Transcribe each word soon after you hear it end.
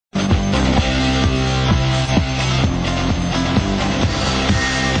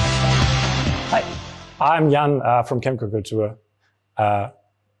I'm Jan from Kemker Kultuur,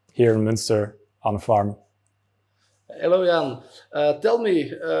 here in Münster on a farm. Hello, Jan. Tell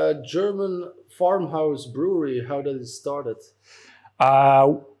me, German farmhouse brewery, how did it started?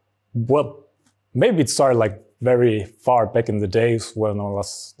 Well, maybe it started like very far back in the days when I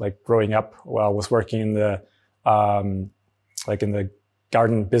was like growing up. Well, I was working in the in the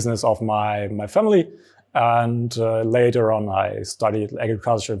garden business of my family, and later on I studied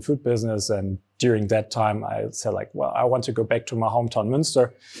agriculture and food business. And during that time, I said like, well, I want to go back to my hometown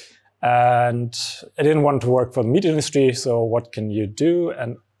Münster, and I didn't want to work for the meat industry. So what can you do?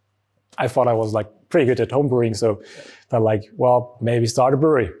 And I thought I was like pretty good at home brewing, so I felt like, well, maybe start a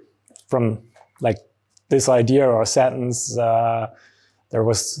brewery. From like this idea or sentence, there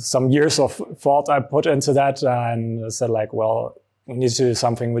was some years of thought I put into that, and I said like, well, we need to do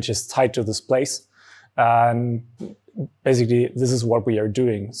something which is tied to this place. And basically, this is what we are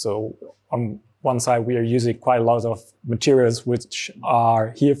doing. So on one side, we are using quite a lot of materials which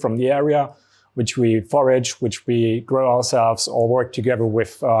are here from the area, which we forage, which we grow ourselves, or work together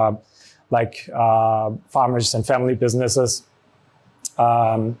with farmers and family businesses.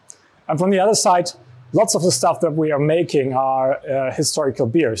 And from the other side, lots of the stuff that we are making are historical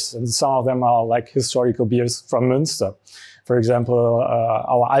beers, and some of them are like historical beers from Münster. For example,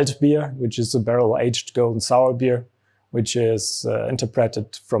 our Alt beer, which is a barrel-aged golden sour beer, which is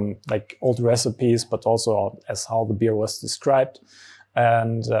interpreted from like old recipes, but also as how the beer was described.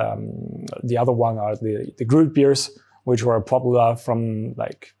 And the other one are the Grut beers, which were popular from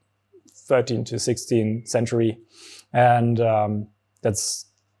like 13th to 16th century. And that's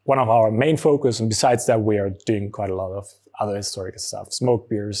one of our main focus. And besides that, we are doing quite a lot of other historical stuff, smoked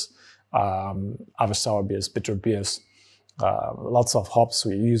beers, other sour beers, bitter beers, lots of hops.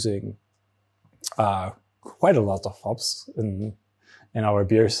 We're using quite a lot of hops in our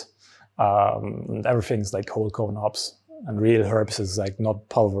beers. And everything's like whole cone hops, and real herbs is like not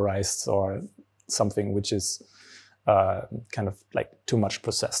pulverized or something which is kind of like too much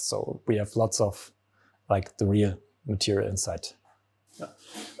processed. So we have lots of like the real material inside. Yeah.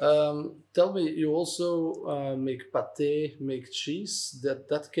 Tell me, you also make pâté, make cheese.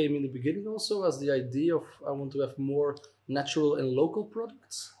 That came in the beginning also as the idea of I want to have more natural and local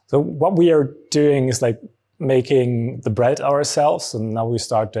products? So what we are doing is like making the bread ourselves, and now we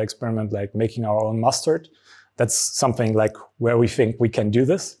start to experiment like making our own mustard. That's something like where we think we can do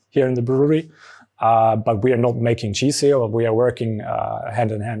this here in the brewery. But we are not making cheese here, but we are working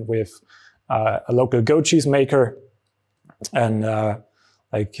hand in hand with a local goat cheese maker. And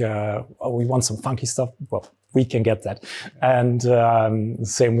we want some funky stuff. Well, we can get that. And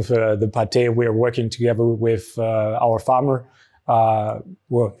same with the pâté. We are working together with our farmer.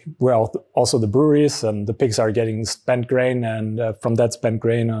 We're also the breweries, and the pigs are getting spent grain. And from that spent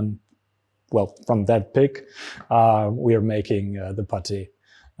grain from that pig, we are making the pâté.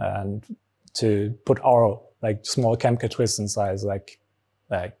 And to put our like small Kemker twist inside, like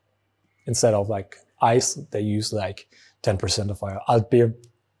instead of like ice, they use like 10% of our alt beer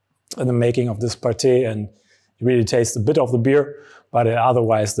in the making of this pâté, and you really taste a bit of the beer, but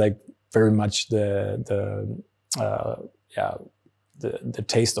otherwise like very much the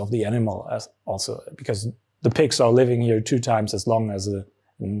taste of the animal as also, because the pigs are living here 2 times as long as an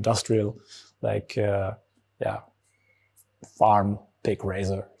industrial farm pig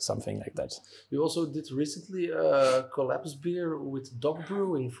raiser, something like that. You also did recently a collapse beer with Dog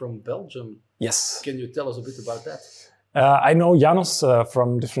Brewing from Belgium. Yes. Can you tell us a bit about that? I know Janos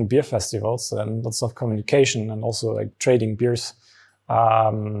from different beer festivals and lots of communication, and also like trading beers.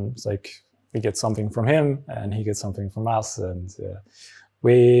 It's like we get something from him and he gets something from us. And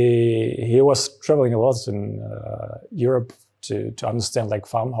he was traveling a lot in Europe to understand like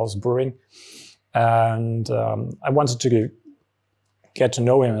farmhouse brewing. And I wanted to get to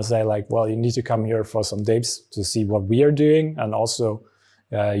know him and say like, well, you need to come here for some days to see what we are doing. And also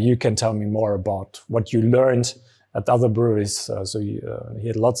you can tell me more about what you learned at other breweries. So he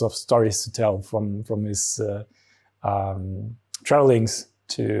had lots of stories to tell from his travelings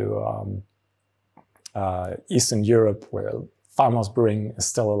to Eastern Europe, where farmhouse brewing is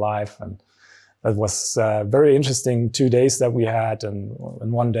still alive. And that was very interesting 2 days that we had. And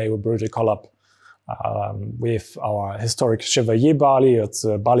one day we brewed a collab with our historic Chevalier barley. It's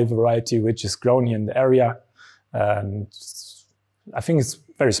a barley variety which is grown here in the area. And I think it's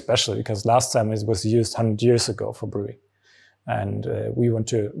very special because last time it was used 100 years ago for brewing. And we want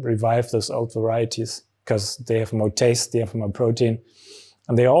to revive those old varieties because they have more taste, they have more protein,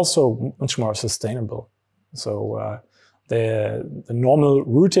 and they're also much more sustainable. So the normal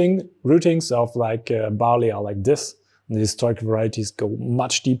rootings of like barley are like this. And the historic varieties go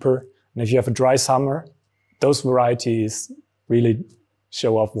much deeper And if you have a dry summer, those varieties really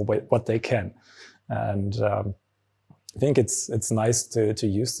show off what they can. And I think it's nice to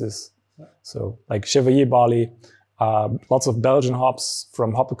use this. So like Chevalier barley, lots of Belgian hops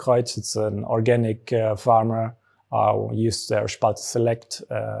from Hoppenkreuz. It's an organic farmer. We use their Spalte Select,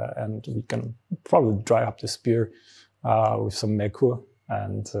 and we can probably dry up this beer with some Mercure,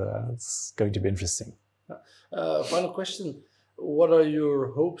 and it's going to be interesting. Final question. What are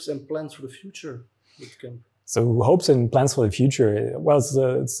your hopes and plans for the future with Kemp? So hopes and plans for the future. Well,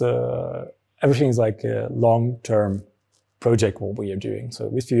 everything is like a long-term project what we are doing.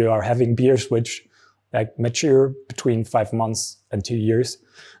 So if you are having beers which like mature between 5 months and 2 years,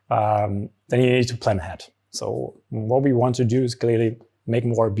 then you need to plan ahead. So what we want to do is clearly make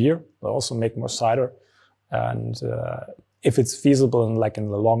more beer, but also make more cider. And if it's feasible and like in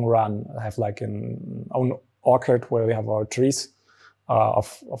the long run, have like an own orchard where we have our trees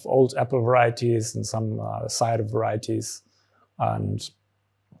of old apple varieties and some cider varieties. And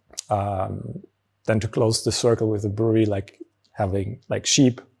then to close the circle with the brewery, like having like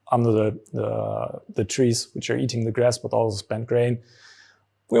sheep under the trees, which are eating the grass, but also spent grain.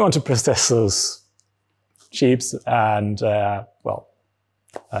 We want to process those sheep and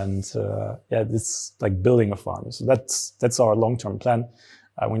it's like building a farm. So that's our long-term plan.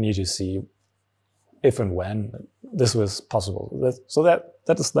 We need to see if and when this was possible.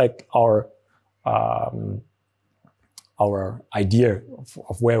 That is like our idea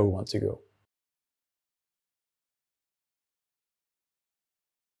of where we want to go.